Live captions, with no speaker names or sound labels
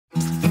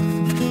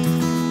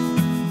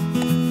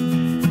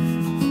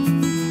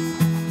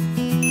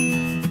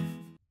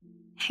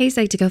Hey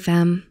Psych2Go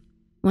fam.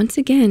 Once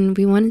again,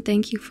 we want to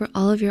thank you for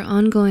all of your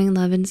ongoing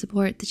love and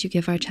support that you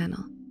give our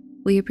channel.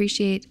 We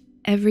appreciate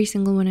every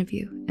single one of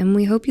you, and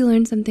we hope you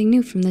learned something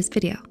new from this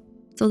video.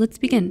 So let's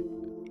begin.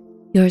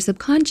 Your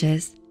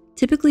subconscious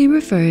typically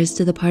refers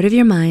to the part of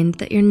your mind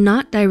that you're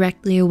not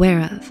directly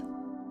aware of.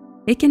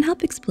 It can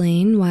help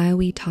explain why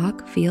we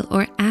talk, feel,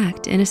 or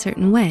act in a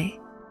certain way.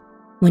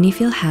 When you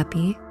feel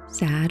happy,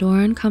 sad,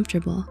 or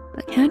uncomfortable,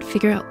 but can't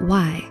figure out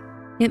why,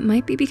 it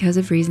might be because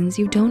of reasons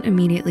you don't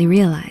immediately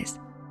realize.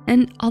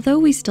 And although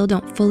we still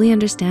don't fully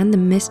understand the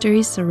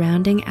mysteries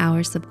surrounding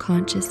our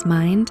subconscious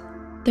mind,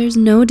 there's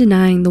no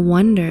denying the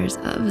wonders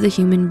of the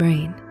human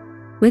brain.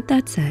 With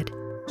that said,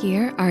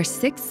 here are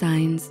 6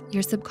 signs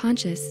your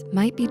subconscious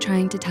might be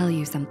trying to tell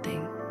you something.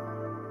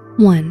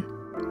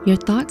 1, your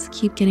thoughts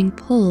keep getting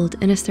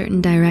pulled in a certain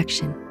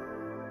direction.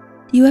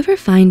 Do you ever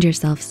find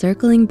yourself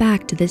circling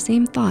back to the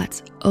same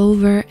thoughts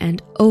over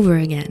and over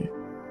again?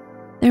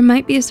 There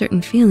might be a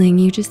certain feeling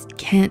you just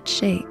can't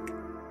shake,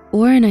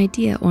 or an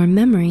idea or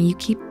memory you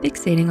keep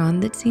fixating on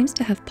that seems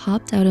to have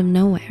popped out of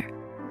nowhere.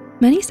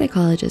 Many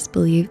psychologists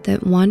believe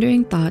that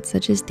wandering thoughts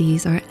such as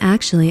these are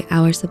actually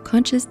our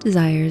subconscious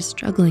desires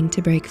struggling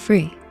to break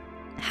free.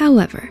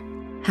 However,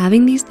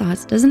 having these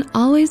thoughts doesn't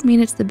always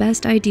mean it's the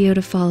best idea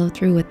to follow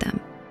through with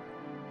them.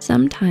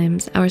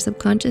 Sometimes our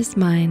subconscious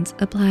minds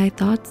apply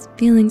thoughts,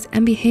 feelings,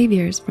 and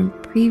behaviors from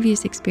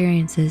previous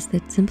experiences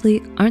that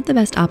simply aren't the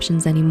best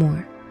options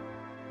anymore.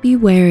 Be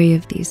wary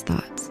of these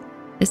thoughts,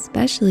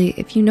 especially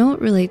if you know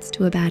it relates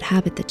to a bad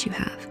habit that you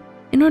have,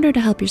 in order to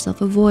help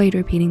yourself avoid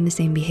repeating the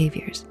same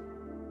behaviors.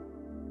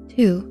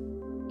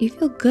 2, you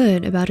feel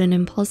good about an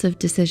impulsive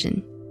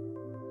decision.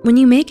 When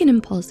you make an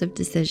impulsive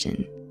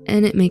decision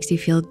and it makes you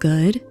feel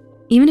good,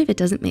 even if it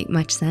doesn't make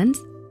much sense,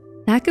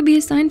 that could be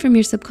a sign from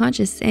your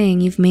subconscious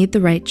saying you've made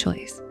the right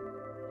choice.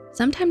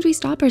 Sometimes we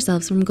stop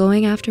ourselves from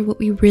going after what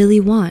we really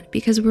want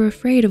because we're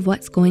afraid of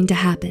what's going to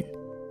happen.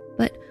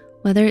 But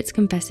whether it's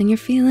confessing your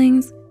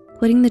feelings,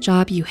 quitting the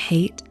job you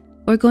hate,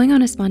 or going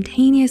on a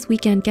spontaneous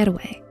weekend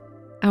getaway,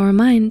 our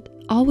mind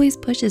always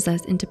pushes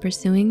us into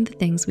pursuing the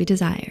things we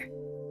desire.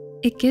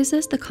 It gives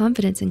us the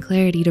confidence and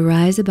clarity to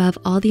rise above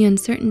all the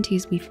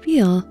uncertainties we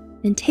feel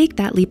and take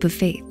that leap of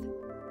faith.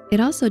 It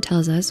also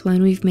tells us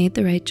when we've made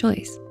the right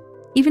choice,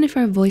 even if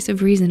our voice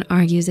of reason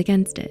argues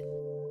against it.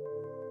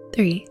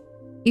 3,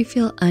 you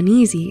feel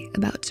uneasy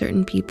about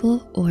certain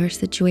people or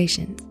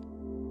situations.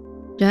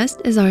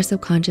 Just as our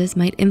subconscious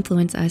might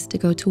influence us to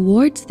go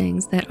towards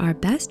things that are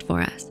best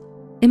for us,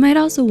 it might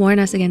also warn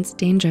us against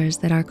dangers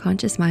that our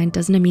conscious mind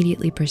doesn't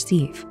immediately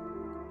perceive.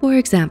 For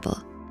example,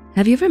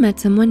 have you ever met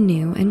someone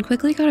new and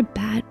quickly got a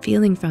bad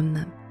feeling from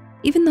them,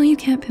 even though you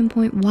can't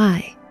pinpoint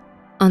why?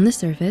 On the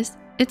surface,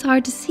 it's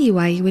hard to see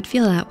why you would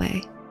feel that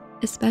way,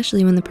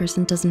 especially when the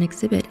person doesn't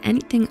exhibit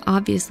anything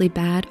obviously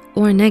bad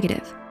or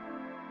negative.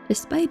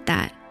 Despite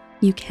that,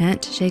 you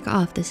can't shake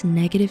off this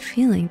negative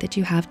feeling that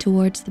you have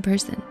towards the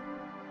person.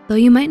 Though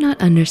you might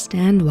not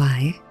understand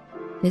why,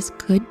 this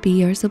could be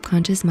your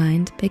subconscious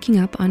mind picking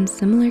up on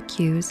similar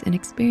cues and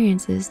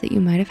experiences that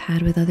you might have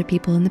had with other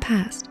people in the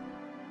past.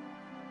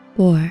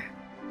 4,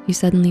 you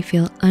suddenly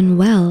feel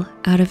unwell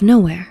out of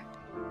nowhere.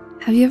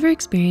 Have you ever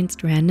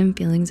experienced random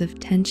feelings of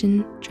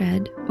tension,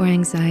 dread, or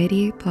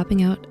anxiety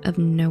popping out of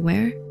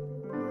nowhere?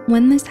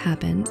 When this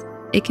happens,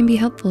 it can be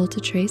helpful to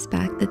trace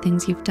back the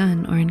things you've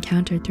done or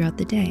encountered throughout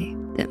the day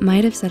that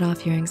might have set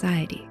off your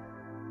anxiety.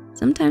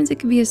 Sometimes it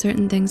could be a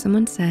certain thing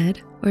someone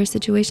said or a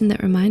situation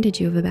that reminded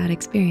you of a bad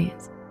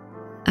experience.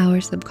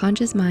 Our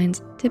subconscious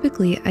minds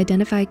typically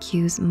identify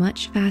cues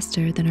much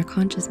faster than our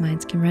conscious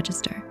minds can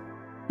register,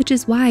 which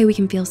is why we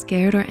can feel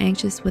scared or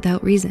anxious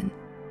without reason.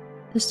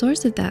 The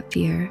source of that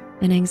fear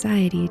and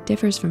anxiety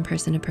differs from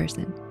person to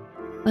person,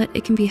 but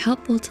it can be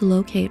helpful to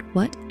locate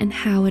what and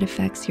how it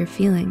affects your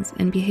feelings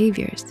and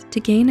behaviors to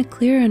gain a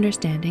clearer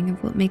understanding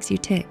of what makes you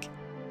tick.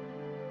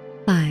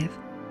 5,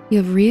 you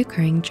have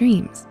reoccurring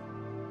dreams.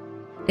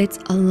 It's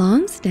a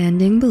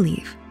long-standing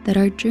belief that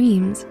our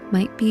dreams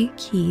might be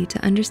key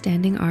to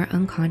understanding our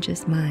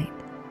unconscious mind,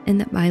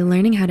 and that by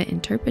learning how to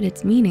interpret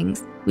its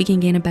meanings, we can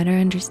gain a better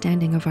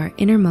understanding of our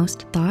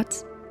innermost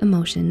thoughts,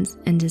 emotions,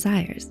 and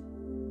desires.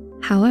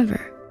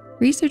 However,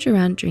 research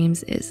around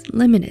dreams is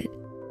limited,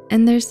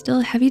 and there's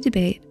still heavy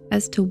debate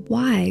as to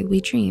why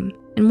we dream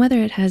and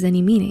whether it has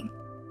any meaning.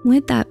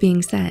 With that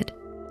being said,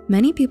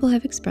 many people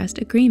have expressed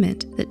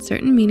agreement that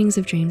certain meanings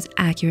of dreams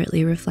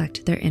accurately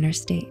reflect their inner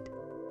state.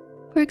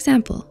 For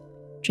example,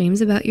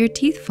 dreams about your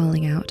teeth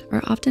falling out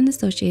are often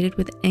associated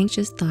with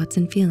anxious thoughts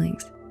and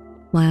feelings,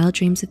 while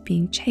dreams of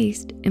being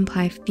chased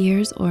imply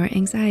fears or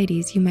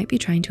anxieties you might be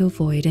trying to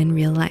avoid in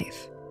real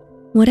life.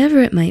 Whatever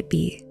it might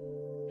be,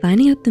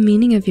 finding out the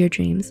meaning of your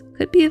dreams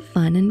could be a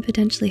fun and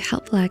potentially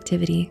helpful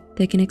activity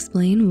that can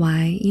explain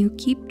why you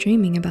keep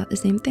dreaming about the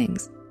same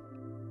things.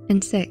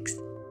 And 6,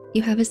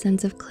 you have a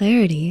sense of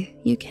clarity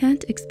you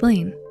can't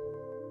explain.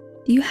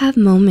 Do you have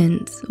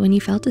moments when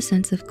you felt a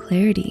sense of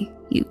clarity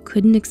you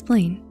couldn't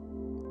explain?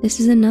 This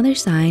is another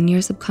sign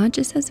your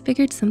subconscious has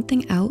figured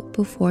something out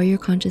before your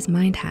conscious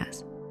mind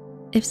has.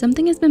 If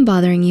something has been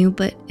bothering you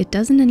but it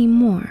doesn't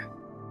anymore,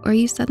 or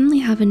you suddenly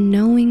have a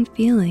knowing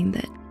feeling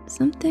that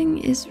something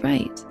is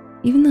right,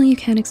 even though you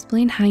can't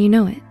explain how you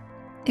know it,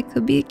 it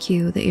could be a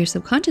cue that your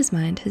subconscious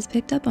mind has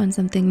picked up on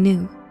something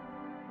new.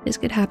 This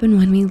could happen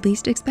when we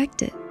least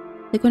expect it,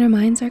 like when our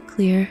minds are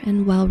clear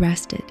and well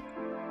rested.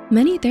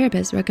 Many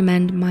therapists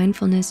recommend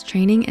mindfulness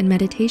training and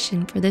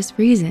meditation for this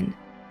reason,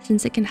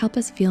 since it can help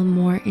us feel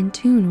more in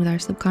tune with our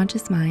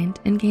subconscious mind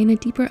and gain a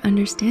deeper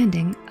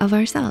understanding of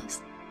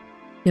ourselves.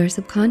 Your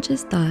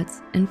subconscious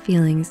thoughts and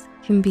feelings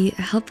can be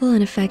a helpful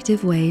and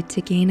effective way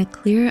to gain a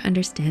clearer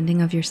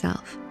understanding of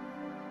yourself.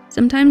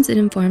 Sometimes it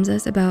informs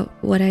us about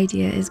what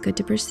idea is good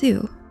to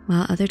pursue,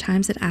 while other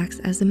times it acts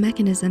as a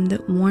mechanism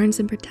that warns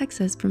and protects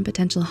us from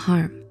potential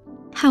harm.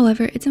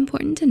 However, it's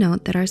important to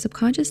note that our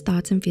subconscious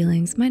thoughts and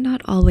feelings might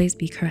not always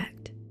be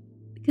correct,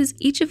 because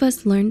each of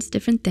us learns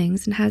different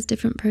things and has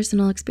different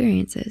personal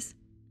experiences.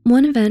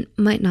 One event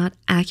might not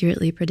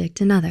accurately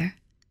predict another.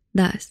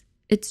 Thus,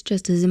 it's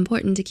just as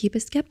important to keep a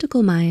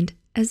skeptical mind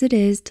as it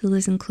is to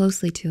listen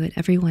closely to it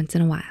every once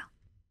in a while.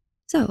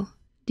 So,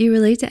 do you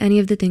relate to any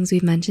of the things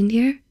we've mentioned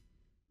here?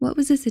 What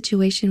was a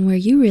situation where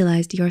you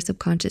realized your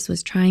subconscious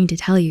was trying to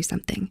tell you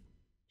something?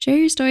 Share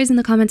your stories in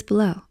the comments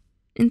below.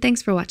 And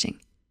thanks for watching.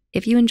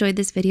 If you enjoyed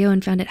this video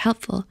and found it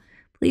helpful,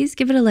 please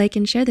give it a like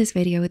and share this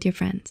video with your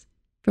friends.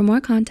 For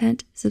more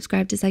content,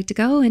 subscribe to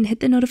Psych2Go and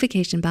hit the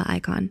notification bell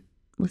icon.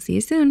 We'll see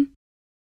you soon.